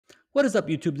What is up,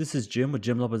 YouTube? This is Jim with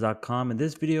JimLopez.com. In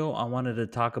this video, I wanted to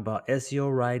talk about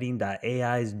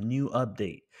seowriting.ai's new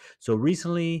update. So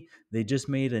recently, they just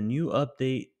made a new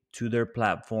update to their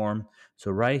platform.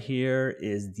 So right here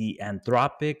is the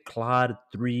Anthropic Claude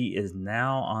 3 is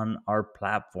now on our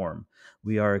platform.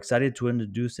 We are excited to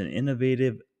introduce an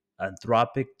innovative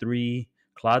Anthropic 3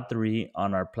 Claude 3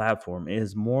 on our platform. It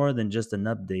is more than just an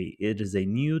update. It is a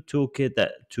new toolkit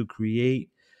that to create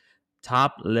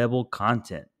top level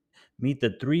content. Meet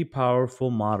the three powerful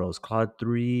models: Claude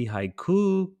 3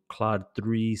 Haiku, Claude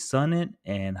 3 Sonnet,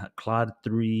 and Claude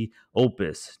 3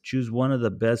 Opus. Choose one of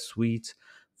the best suites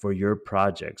for your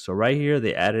project. So, right here,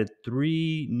 they added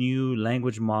three new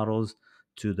language models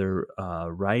to their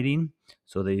writing.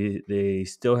 So, they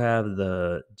still have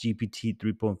the GPT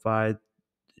 3.5,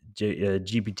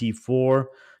 GPT-4,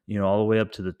 all the way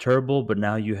up to the Turbo, but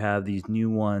now you have these new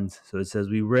ones. So it says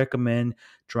we recommend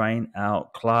trying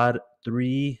out Claude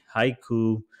 3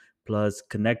 Haiku plus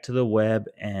connect to the web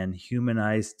and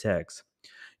humanize text.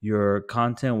 Your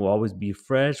content will always be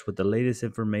fresh with the latest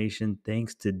information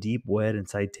thanks to deep web and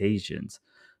citations.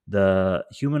 The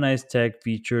humanized tech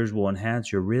features will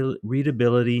enhance your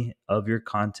readability of your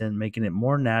content, making it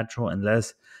more natural and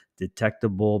less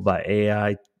detectable by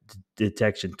AI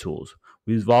detection tools.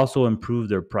 We've also improved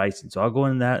their pricing. So I'll go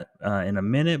into that in a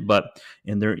minute. But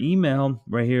in their email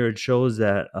right here, it shows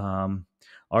that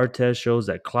our test shows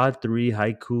that Claude 3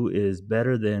 Haiku is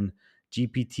better than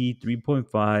GPT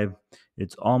 3.5.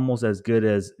 It's almost as good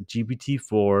as GPT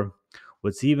 4.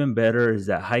 What's even better is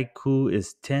that Haiku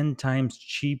is 10 times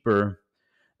cheaper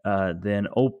than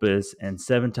Opus and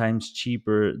 7 times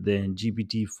cheaper than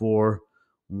GPT 4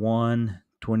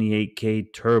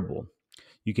 128K Turbo.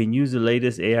 You can use the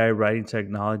latest AI writing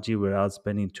technology without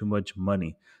spending too much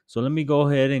money. So let me go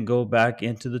ahead and go back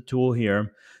into the tool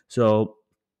here. So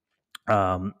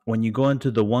when you go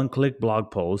into the one-click blog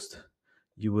post,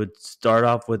 you would start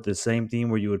off with the same thing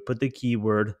where you would put the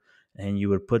keyword and you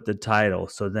would put the title.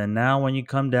 So then now when you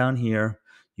come down here,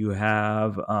 you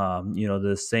have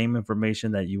the same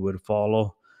information that you would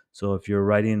follow. So if you're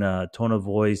writing a tone of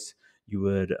voice, you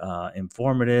would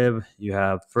informative. You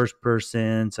have first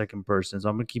person, second person. So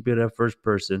I'm gonna keep it at first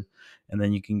person, and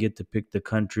then you can get to pick the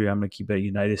country. I'm gonna keep it at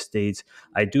United States.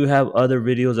 I do have other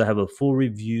videos. I have a full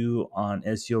review on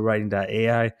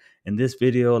seowriting.ai. In this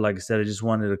video, like I said, I just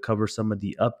wanted to cover some of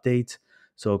the updates.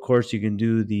 So, of course, you can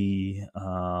do the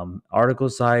article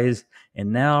size.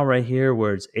 And now, right here,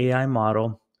 where it's AI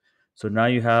model, so now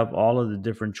you have all of the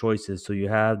different choices. So, you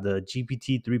have the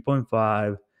GPT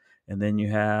 3.5, and then you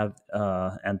have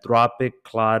Anthropic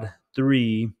Claude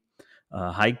 3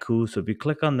 Haiku. So, if you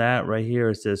click on that right here,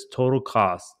 it says total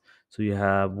cost. So, you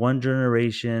have one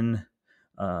generation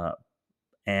uh,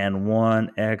 and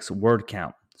 1x word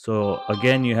count. So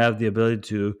again, you have the ability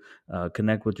to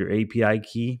connect with your API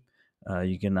key.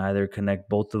 You can either connect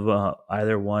both of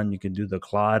either one. You can do the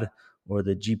Claude or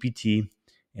the GPT.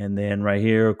 And then right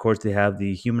here, of course, they have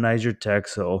the humanize your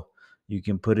text. So you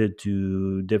can put it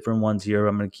to different ones here.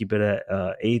 I'm going to keep it at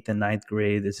 8th and ninth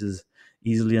grade. This is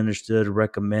easily understood,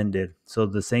 recommended. So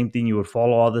the same thing, you would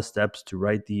follow all the steps to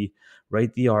write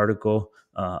the article.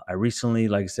 I recently,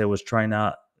 like I said, was trying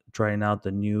out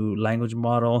the new language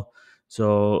model.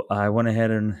 So I went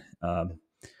ahead and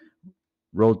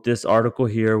wrote this article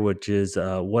here, which is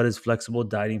what is flexible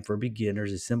dieting for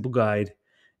beginners, a simple guide.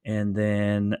 And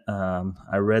then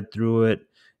I read through it,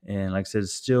 and like I said,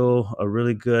 it's still a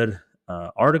really good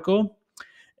article.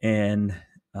 And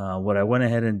what I went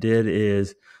ahead and did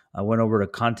is I went over to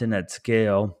Content at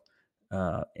Scale,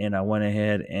 and I went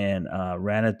ahead and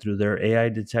ran it through their AI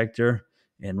detector.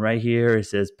 And right here it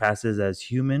says passes as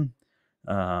human.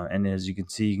 And as you can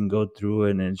see, you can go through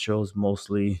it and it shows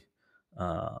mostly,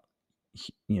 uh,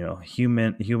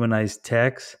 humanized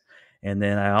text. And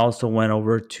then I also went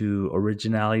over to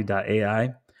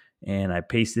originality.ai and I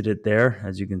pasted it there.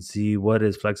 As you can see, what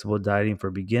is flexible dieting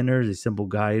for beginners, a simple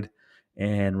guide.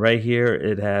 And right here,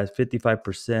 it has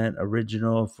 55%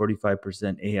 original,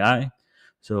 45% AI.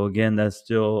 So again, that's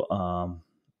still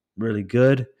really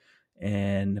good.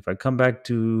 And if I come back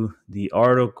to the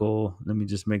article, let me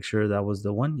just make sure that was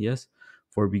the one. Yes,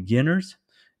 for beginners,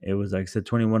 it was like I said,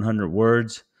 2,100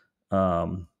 words.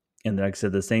 And like I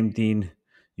said, the same thing.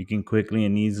 You can quickly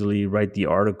and easily write the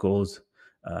articles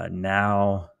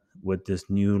now with this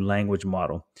new language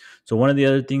model. So one of the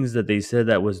other things that they said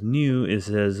that was new is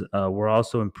says we're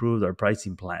also improved our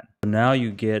pricing plan. Now you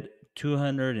get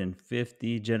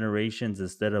 250 generations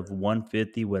instead of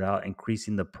 150 without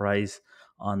increasing the price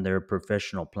on their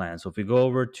professional plan. So if we go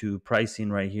over to pricing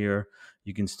right here,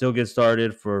 you can still get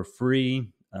started for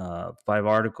free, 5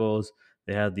 articles.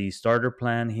 They have the starter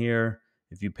plan here.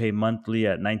 If you pay monthly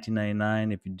at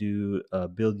 $19.99, if you do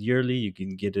build yearly, you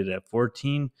can get it at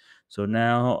 14. So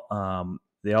now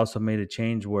they also made a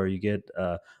change where you get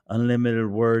unlimited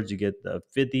words. You get the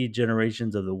 50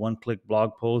 generations of the one-click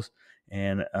blog post,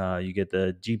 and you get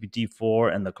the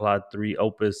GPT-4 and the Claude 3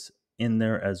 Opus in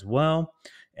there as well.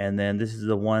 And then this is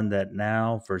the one that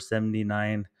now for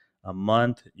 79 a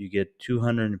month, you get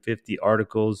 250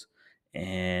 articles,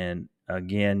 and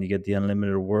again, you get the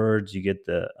unlimited words, you get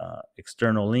the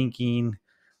external linking.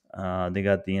 They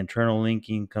got the internal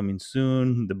linking coming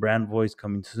soon, the brand voice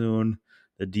coming soon,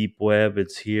 the deep web,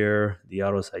 it's here, the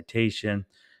auto citation,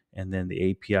 and then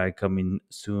the API coming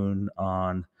soon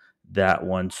on that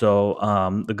one. So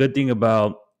the good thing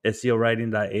about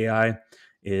seowriting.ai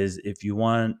is if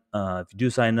you do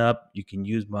sign up, you can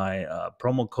use my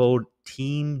promo code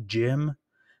Team Gym.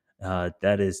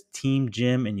 That is Team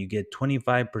Gym, and you get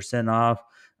 25% off.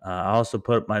 I also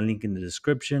put my link in the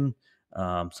description.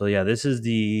 So yeah, this is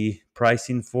the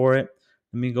pricing for it.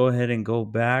 Let me go ahead and go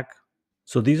back.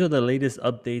 So these are the latest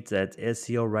updates that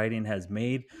SEO Writing has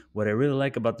made. What I really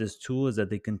like about this tool is that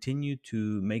they continue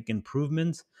to make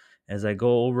improvements. As I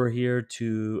go over here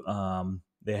to,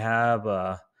 they have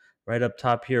right up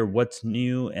top here, what's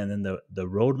new, and then the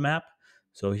roadmap.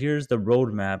 So here's the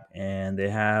roadmap, and they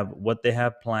have what they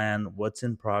have planned, what's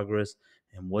in progress,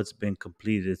 and what's been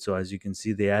completed. So as you can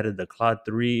see, they added the Claude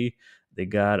 3. They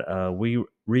got we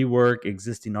rework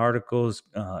existing articles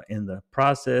in the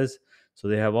process. So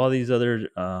they have all these other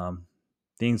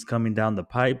things coming down the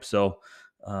pipe. So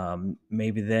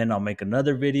maybe then I'll make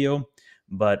another video.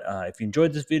 But if you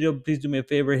enjoyed this video, please do me a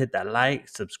favor, hit that like,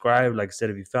 subscribe. Like I said,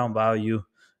 if you found value.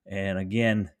 And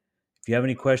again, if you have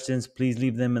any questions, please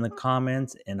leave them in the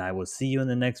comments, and I will see you in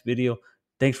the next video.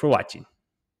 Thanks for watching.